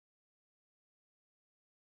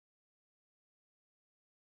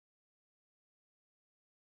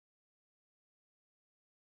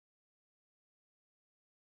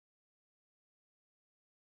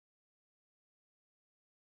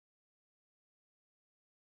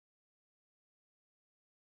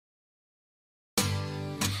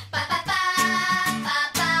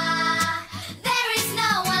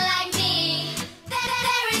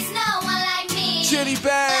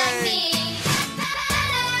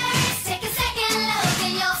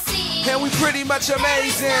pretty much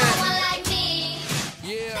amazing.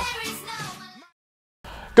 Yeah.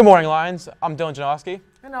 Good morning, Lions. I'm Dylan Janowski.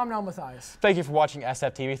 And I'm Noel Mathias. Thank you for watching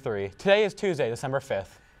SFTV3. Today is Tuesday, December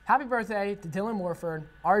 5th. Happy birthday to Dylan Morford,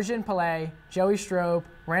 Arjun Pillay, Joey Strope,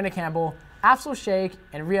 Miranda Campbell, Afzal Sheikh,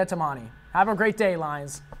 and Ria Tamani. Have a great day,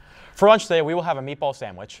 Lions. For lunch today, we will have a meatball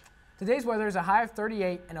sandwich. Today's weather is a high of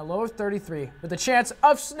 38 and a low of 33, with a chance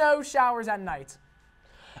of snow showers at night.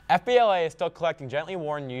 FBLA is still collecting gently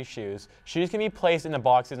worn used shoes. Shoes can be placed in the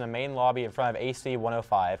boxes in the main lobby in front of AC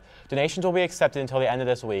 105. Donations will be accepted until the end of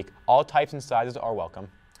this week. All types and sizes are welcome.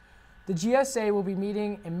 The GSA will be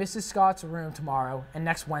meeting in Mrs. Scott's room tomorrow and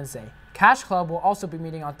next Wednesday. Cash Club will also be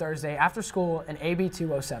meeting on Thursday after school in AB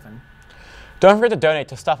 207. Don't forget to donate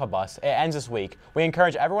to Stuff a Bus. It ends this week. We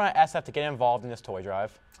encourage everyone at SF to get involved in this toy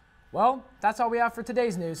drive. Well, that's all we have for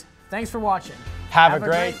today's news. Thanks for watching. Have a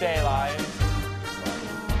great day, Lions.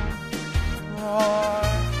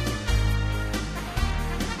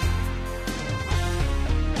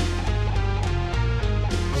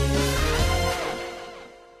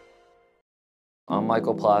 I'm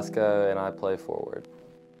Michael Plasko and I play forward.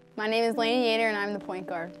 My name is Lainey Yater and I'm the point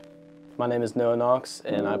guard. My name is Noah Knox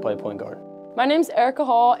and I play point guard. My name's Erica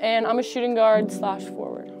Hall and I'm a shooting guard /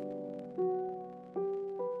 forward.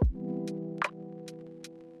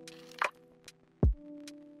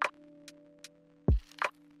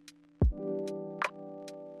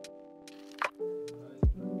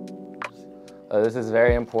 This is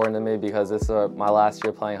very important to me because this is my last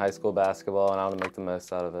year playing high school basketball and I want to make the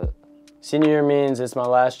most out of it. Senior year means it's my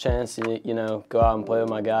last chance to, go out and play with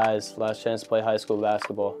my guys, last chance to play high school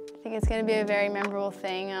basketball. I think it's going to be a very memorable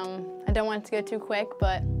thing. I don't want it to go too quick,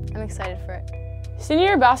 but I'm excited for it. Senior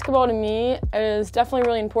year basketball to me is definitely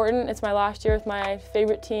really important. It's my last year with my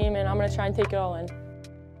favorite team and I'm going to try and take it all in.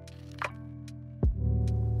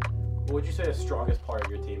 What would you say the strongest part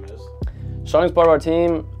of your team is? Strongest part of our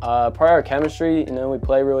team, probably our chemistry. We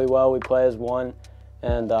play really well, we play as one,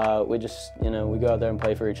 and we just, we go out there and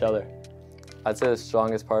play for each other. I'd say the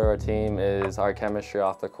strongest part of our team is our chemistry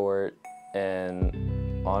off the court,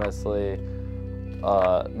 and honestly,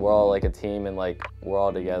 we're all like a team and we're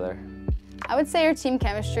all together. I would say our team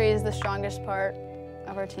chemistry is the strongest part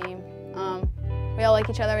of our team. We all like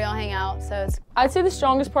each other, we all hang out, so it's... I'd say the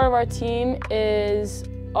strongest part of our team is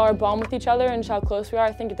our bond with each other and just how close we are.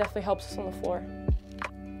 I think it definitely helps us on the floor.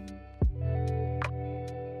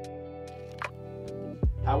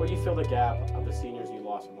 How would you fill the gap of the seniors you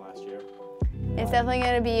lost from last year? It's definitely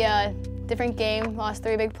going to be a different game. Lost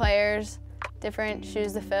 3 big players, different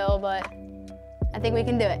shoes to fill, but I think we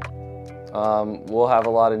can do it. We'll have a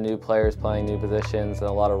lot of new players playing new positions and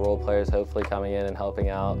a lot of role players hopefully coming in and helping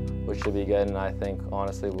out, which should be good, and I think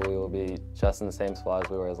honestly we will be just in the same spot as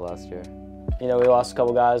we were as last year. We lost a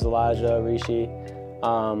couple guys, Elijah, Rishi.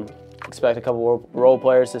 Expect a couple role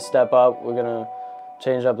players to step up. We're going to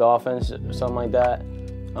change up the offense or something like that.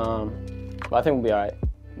 But I think we'll be all right.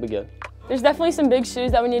 We'll be good. There's definitely some big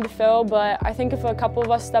shoes that we need to fill, but I think if a couple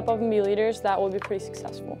of us step up and be leaders, that will be pretty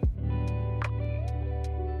successful.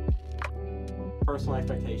 Personal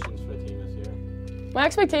expectations for the team this year? My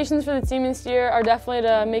expectations for the team this year are definitely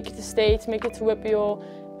to make it to states, make it to Whitfield,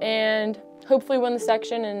 and hopefully win the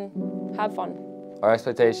section and have fun. Our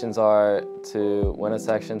expectations are to win a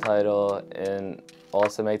section title and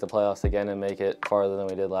also make the playoffs again and make it farther than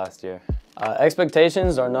we did last year.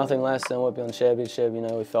 Expectations are nothing less than Whitfield Championship.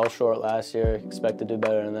 We fell short last year. Expect to do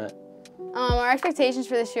better than that. Our expectations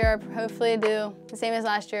for this year are hopefully to do the same as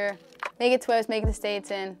last year. Make it to West, make it to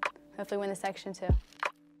states, and hopefully win the section too.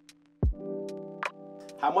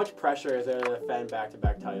 How much pressure is there to defend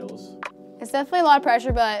back-to-back titles? It's definitely a lot of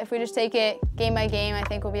pressure, but if we just take it game by game, I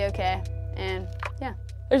think we'll be okay. And yeah.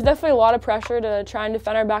 There's definitely a lot of pressure to try and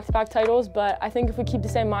defend our back-to-back titles, but I think if we keep the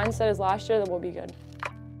same mindset as last year, then we'll be good.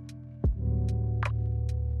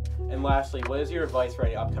 And lastly, what is your advice for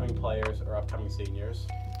any upcoming players or upcoming seniors?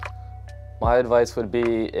 My advice would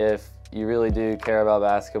be if you really do care about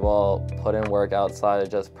basketball, put in work outside of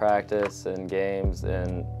just practice and games,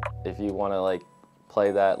 and if you want to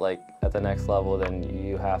play that at the next level, then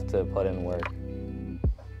you have to put in work.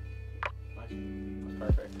 That's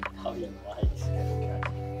perfect.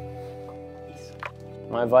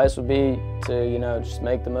 My advice would be to just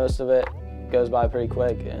make the most of it. It goes by pretty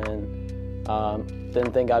quick, and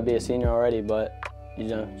didn't think I'd be a senior already, but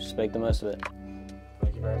just make the most of it.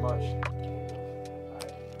 Thank you very much.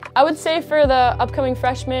 I would say for the upcoming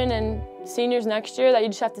freshmen and seniors next year that you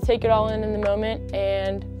just have to take it all in the moment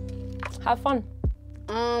and have fun.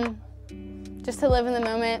 Just to live in the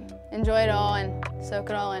moment, enjoy it all, and soak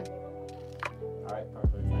it all in. All right,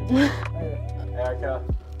 perfect. Thank you. Erica.